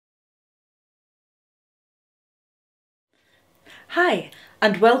Hi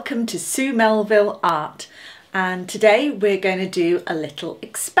and welcome to Sue Melville Art, and today we're going to do a little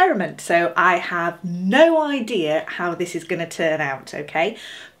experiment. So I have no idea how this is going to turn out, okay,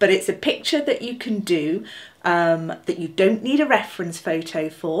 but it's a picture that you can do that you don't need a reference photo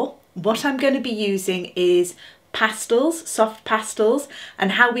for. What I'm going to be using is pastels, soft pastels,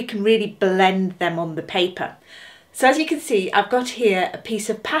 and how we can really blend them on the paper. So as you can see, I've got here a piece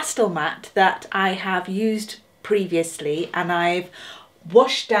of pastel mat that I have used previously, and I've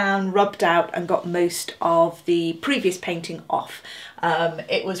washed down, rubbed out and got most of the previous painting off.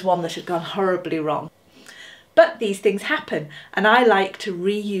 It was one that had gone horribly wrong. But these things happen, and I like to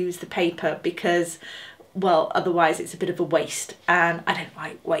reuse the paper because, well, otherwise it's a bit of a waste, and I don't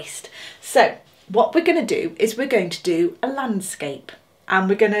like waste. So what we're going to do is we're going to do a landscape, and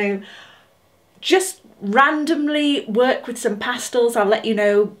we're going to just randomly work with some pastels. I'll let you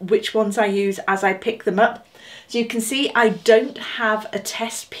know which ones I use as I pick them up. So you can see I don't have a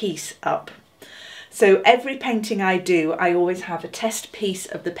test piece up. So every painting I do, I always have a test piece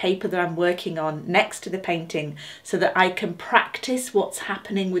of the paper that I'm working on next to the painting so that I can practice what's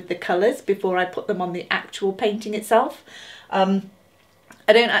happening with the colours before I put them on the actual painting itself. I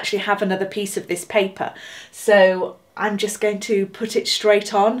don't actually have another piece of this paper, so I'm just going to put it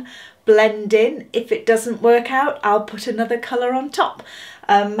straight on, blend in. If it doesn't work out, I'll put another colour on top,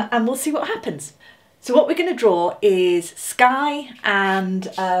 and we'll see what happens. So what we're going to draw is sky and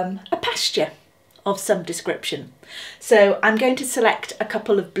a pasture of some description. So I'm going to select a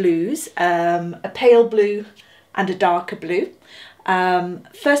couple of blues, a pale blue and a darker blue.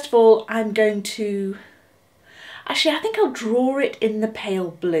 First of all, I'm going to, actually I think I'll draw it in the pale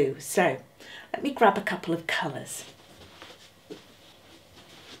blue. So let me grab a couple of colours.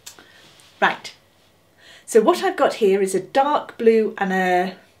 Right, so what I've got here is a dark blue and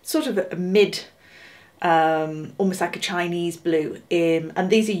a sort of a mid, almost like a Chinese blue, and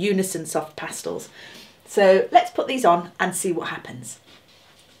these are unison soft pastels. So let's put these on and see what happens.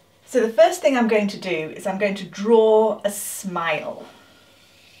 So the first thing I'm going to do is I'm going to draw a smile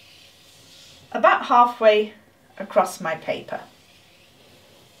about halfway across my paper.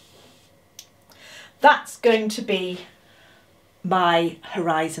 That's going to be my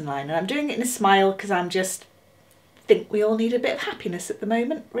horizon line, and I'm doing it in a smile because I'm just think we all need a bit of happiness at the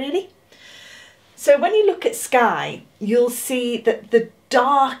moment, really. So when you look at sky, you'll see that the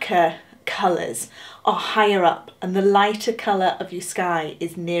darker colours are higher up and the lighter colour of your sky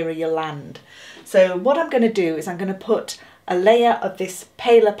is nearer your land. So what I'm going to do is I'm going to put a layer of this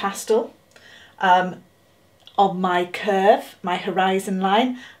paler pastel on my curve, my horizon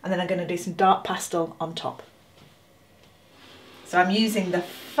line, and then I'm going to do some dark pastel on top. So I'm using the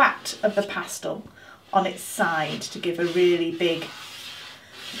fat of the pastel on its side to give a really big,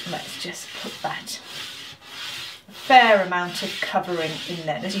 let's just put that, a fair amount of covering in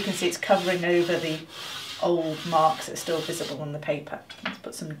there. As you can see, it's covering over the old marks that are still visible on the paper. Let's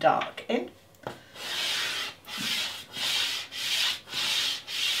put some dark in.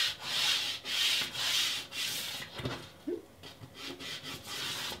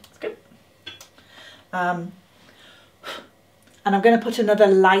 That's good. And I'm going to put another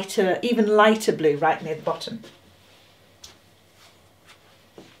lighter, even lighter blue right near the bottom.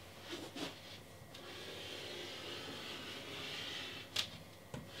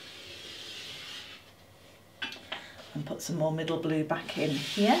 And put some more middle blue back in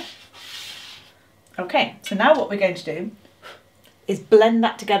here. Okay, so now what we're going to do is blend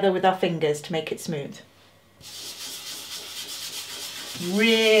that together with our fingers to make it smooth.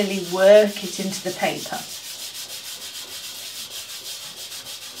 Really work it into the paper.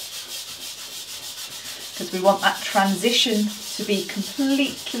 Because we want that transition to be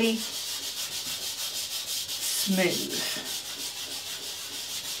completely smooth.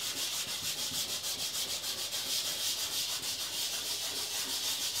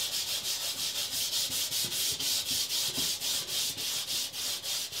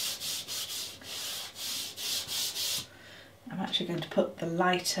 I'm actually going to put the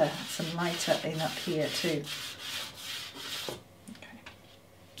lighter, some lighter in up here too.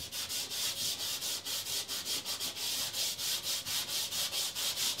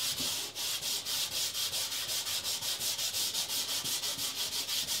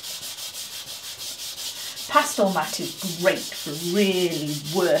 Pastel mat is great for really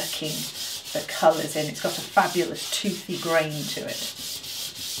working the colours in. It's got a fabulous toothy grain to it.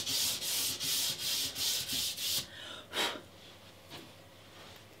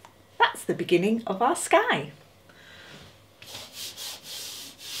 That's the beginning of our sky.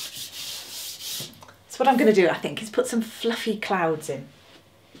 So what I'm going to do, I think, is put some fluffy clouds in.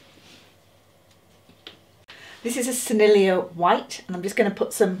 This is a Senilia white, and I'm just going to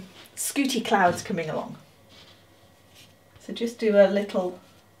put some scooty clouds coming along. So just do a little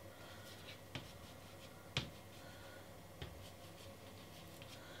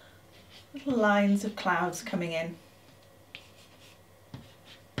lines of clouds coming in.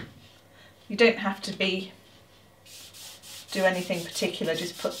 You don't have to do anything particular,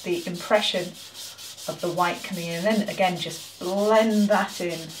 just put the impression of the white coming in, and then again just blend that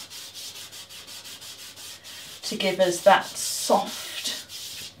in to give us that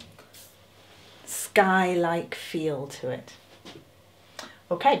soft sky-like feel to it.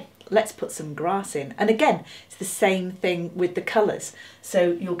 Okay, let's put some grass in, and again it's the same thing with the colours.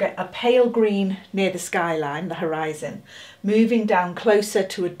 So you'll get a pale green near the skyline, the horizon, moving down closer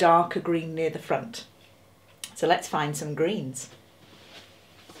to a darker green near the front. So let's find some greens.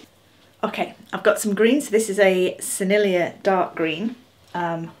 Okay, I've got some greens. This is a Senilia dark green.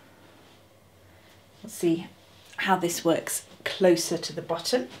 Let's see how this works closer to the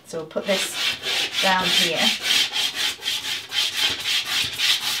bottom. So we'll put this down here.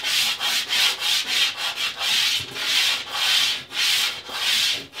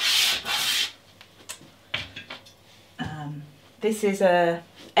 This is a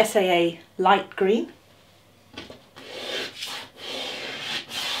SAA light green.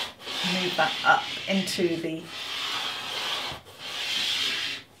 Move that up into the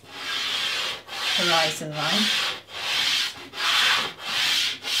horizon line.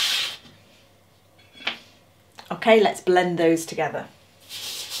 Okay, let's blend those together.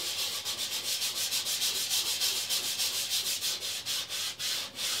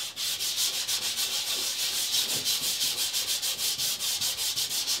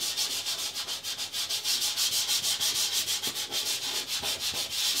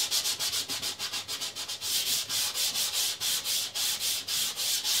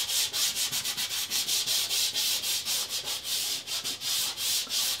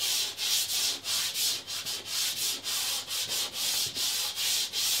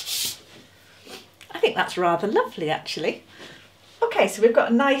 I think that's rather lovely actually. Okay, so we've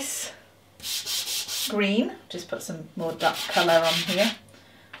got a nice green. Just put some more dark colour on here.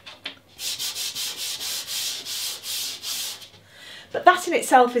 But that in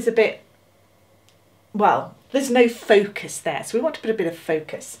itself is a bit, well, there's no focus there, so we want to put a bit of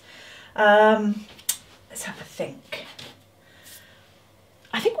focus. Let's have a think.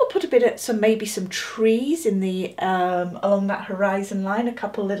 I think we'll put a bit of maybe some trees in the along that horizon line, a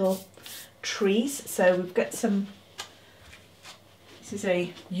couple little trees. So we've got some, this is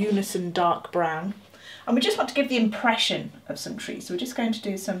a unison dark brown, and we just want to give the impression of some trees. So we're just going to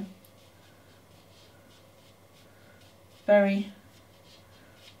do some very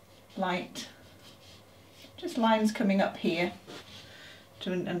light, just lines coming up here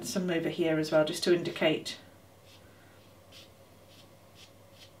and some over here as well, just to indicate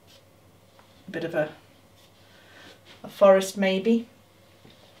a bit of a forest maybe.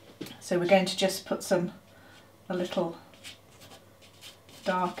 So we're going to just put a little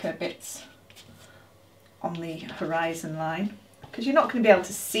darker bits on the horizon line, because you're not going to be able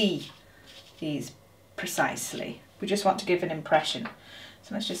to see these precisely. We just want to give an impression.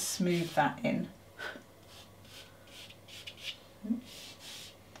 So let's just smooth that in.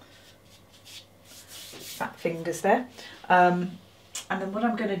 Fat fingers there. And then what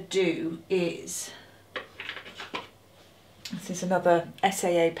I'm going to do is, this is another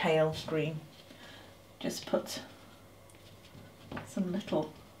SAA pale green. Just put some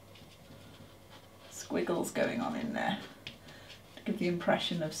little squiggles going on in there to give the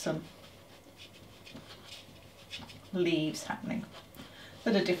impression of some leaves happening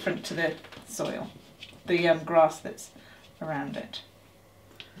that are different to the soil, the grass that's around it.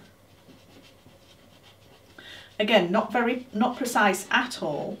 Again, not precise at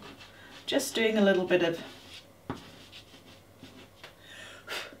all, just doing a little bit of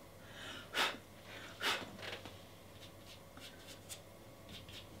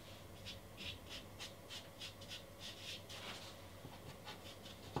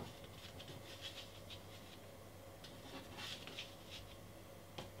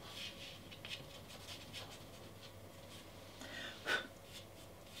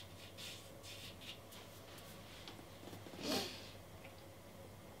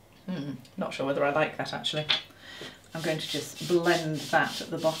not sure whether I like that actually. I'm going to just blend that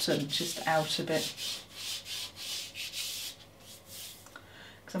at the bottom just out a bit,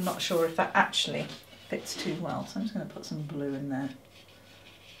 because I'm not sure if that actually fits too well. So I'm just going to put some blue in there.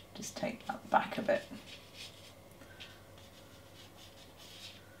 Just take that back a bit.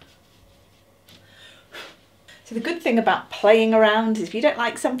 So the good thing about playing around is if you don't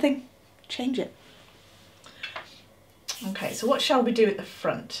like something, change it. Okay, so what shall we do at the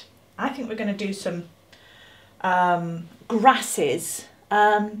front? I think we're going to do some grasses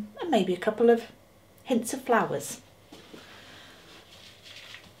and maybe a couple of hints of flowers.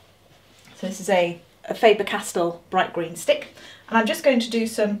 So this is a Faber-Castell bright green stick, and I'm just going to do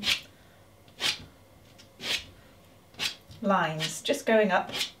some lines, just going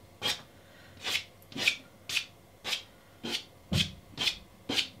up.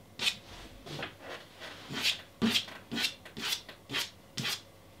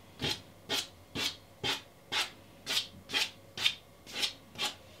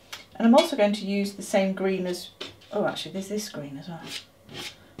 And I'm also going to use the same green as, oh actually there's this green as well.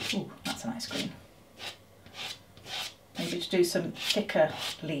 Oh, that's a nice green. Maybe to do some thicker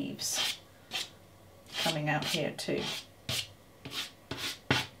leaves coming out here too.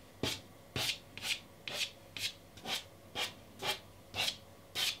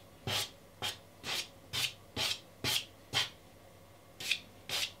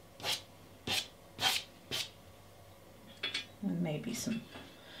 And maybe some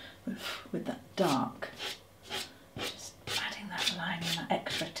with that dark, just adding that line and that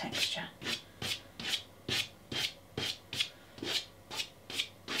extra texture.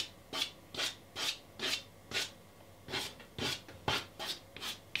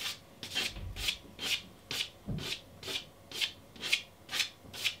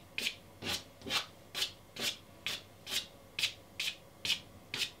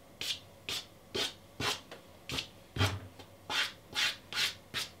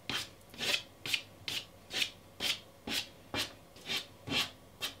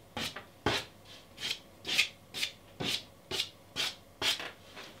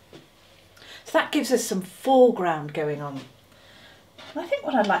 So that gives us some foreground going on. And I think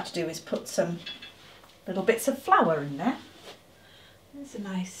what I'd like to do is put some little bits of flower in there. There's a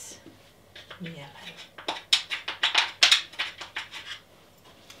nice yellow.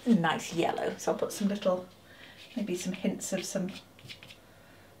 A nice yellow, so I'll put some little, maybe some hints of some,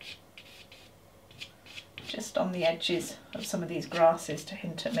 just on the edges of some of these grasses to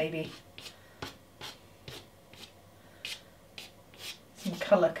hint at maybe some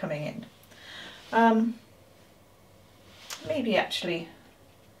colour coming in. Maybe actually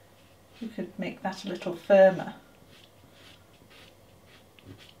you could make that a little firmer.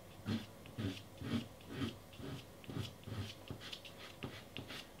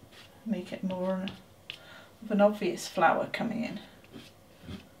 Make it more of an obvious flower coming in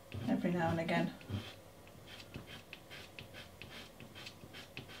every now and again.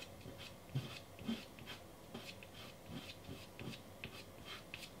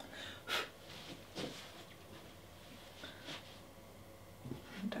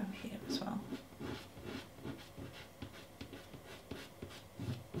 Down here as well.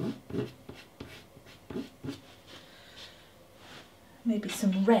 Maybe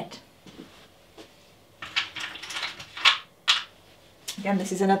some red. Again,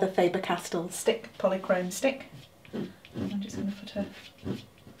 this is another Faber-Castell stick, polychrome stick. I'm just going to put a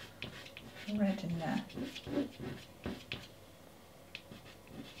red in there.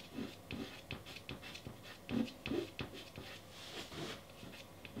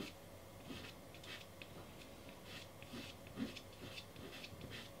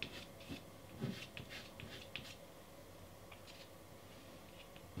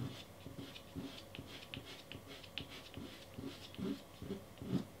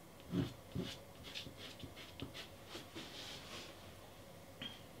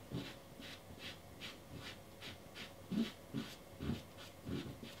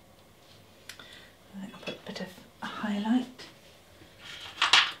 Highlight.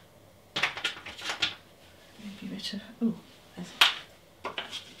 Maybe a bit of, oh, there's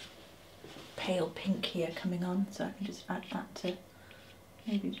pale pink here coming on, so I can just add that to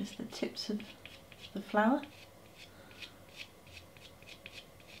maybe just the tips of the flower.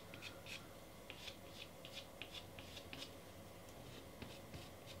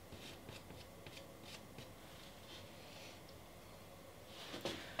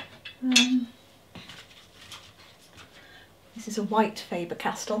 This is a white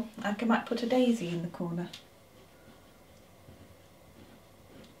Faber-Castell. I might put a daisy in the corner.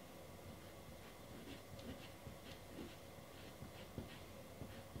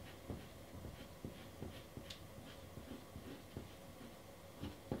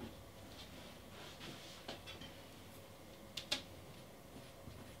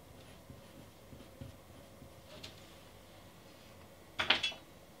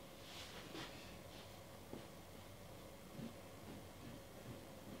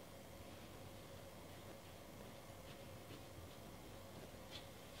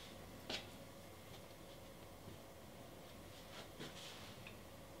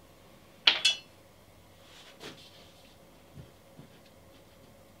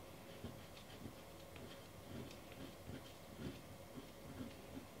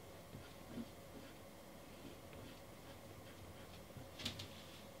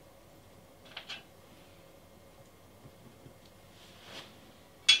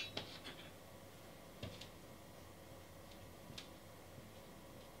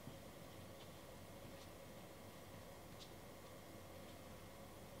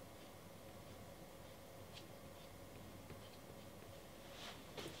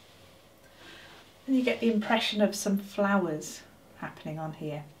 And you get the impression of some flowers happening on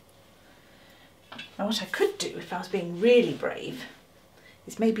here. Now what I could do, if I was being really brave,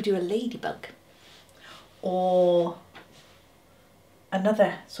 is maybe do a ladybug or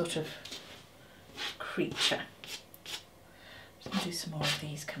another sort of creature. I'm going to do some more of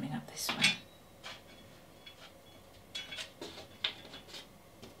these coming up this way.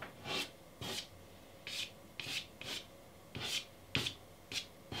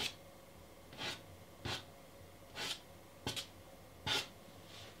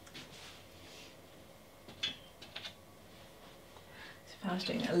 I was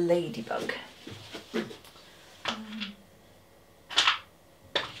doing a ladybug.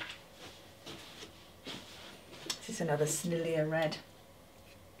 This is another Snillia red.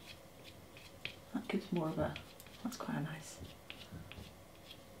 That gives more of a, that's quite a nice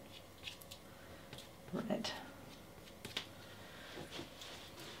red.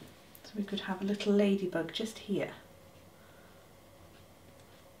 So we could have a little ladybug just here.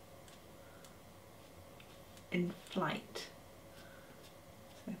 In flight.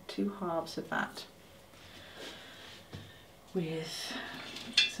 So two halves of that with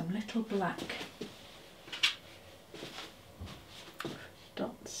some little black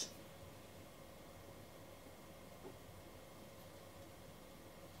dots.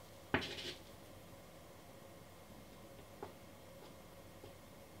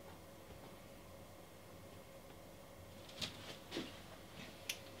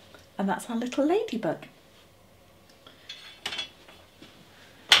 And that's our little ladybug.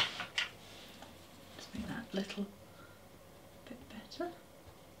 Little bit better.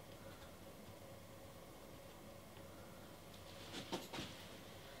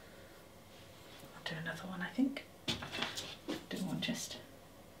 I'll do another one, I think. Do one just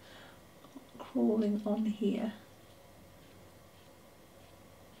crawling on here.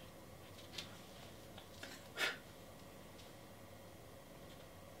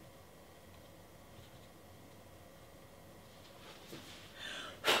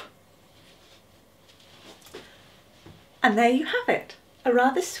 And there you have it, a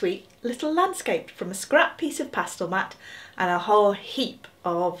rather sweet little landscape from a scrap piece of pastel mat and a whole heap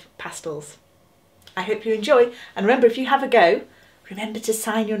of pastels. I hope you enjoy, and remember, if you have a go, remember to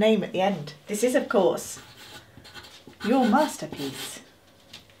sign your name at the end. This is, of course, your masterpiece.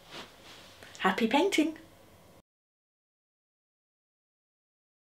 Happy painting!